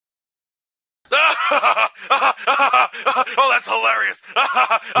Oh, that's hilarious.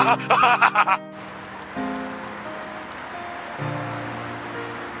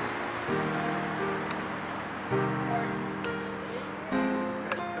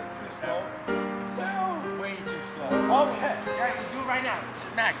 Way too slow. Okay, guys, do it right now.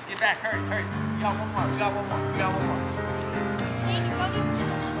 Max, get back. Hurry, hurry. We got one more. We got one more. We got one more.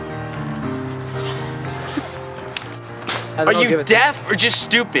 Are you deaf or just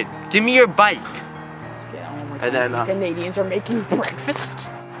stupid? Give me your bike. And then Canadians are making breakfast.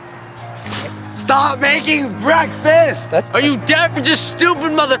 Stop making breakfast! Are you deaf or just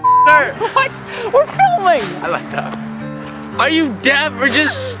stupid, motherfucker? What? We're filming! I like that. Are you deaf or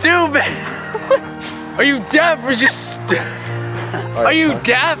just stupid? Are you deaf or just Are you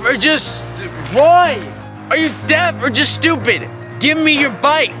deaf or just Roy? Are you deaf or just stupid? Give me your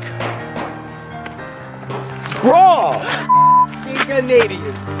bike. Bro!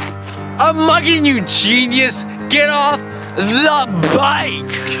 Canadians. I'm mugging you, genius. Get off the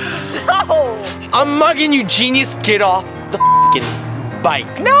bike. No! I'm mugging you, genius. Get off the fucking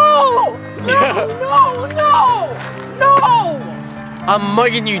bike. No! No! No! No! No! I'm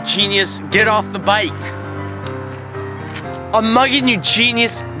mugging you, genius. Get off the bike. I'm mugging you,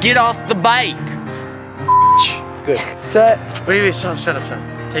 genius. Get off the bike. Good. Set. Wait, shut up.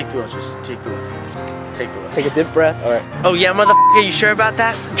 Take the wheel, just take the wheel. Take the wheel. Take a deep breath. All right. Oh yeah, motherfucker, you sure about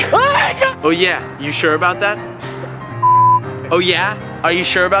that? Oh yeah, you sure about that? Oh yeah? Are you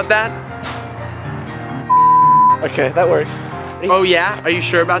sure about that? Okay, that works. Oh yeah? Are you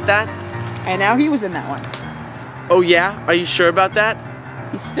sure about that? And now he was in that one. Oh yeah? Are you sure about that?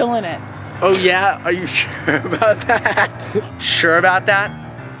 He's still in it. Oh yeah? Are you sure about that? Sure about that?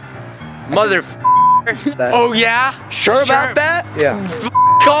 Motherfucker. Oh yeah? Sure about that? Yeah.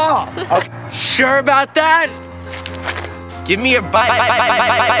 Off. Okay. Sure about that? Give me your bike.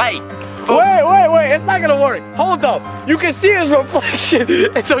 Oh. Wait, it's not gonna work. Hold up. You can see his reflection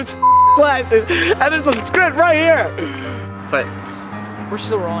in those glasses, and there's the script right here. But we're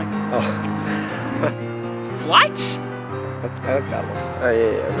still rolling. Oh. What? I like that one. Oh,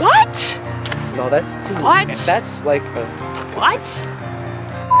 yeah. What? No, that's too. What? That's like a... What?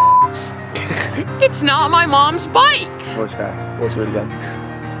 It's not my mom's bike. Voice crack. Voice it again.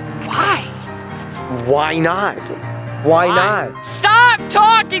 Why? Why not? Why not? Stop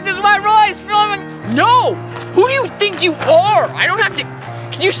talking! This is why Roy's filming. No! Who do you think you are? I don't have to.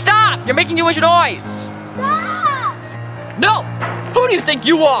 Can you stop? You're making too much noise. Stop! No! Who do you think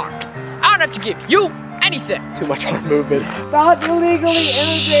you are? I don't have to give you anything. Too much arm movement. Stop illegally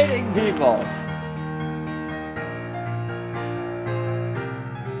imitating people.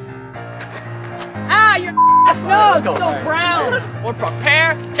 Ah, your nose is so brown. We're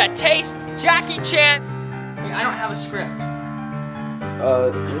prepared to taste Jackie Chan. Wait, I don't have a script.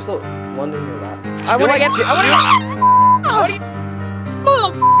 Where's the one in your lap? I wanna get you.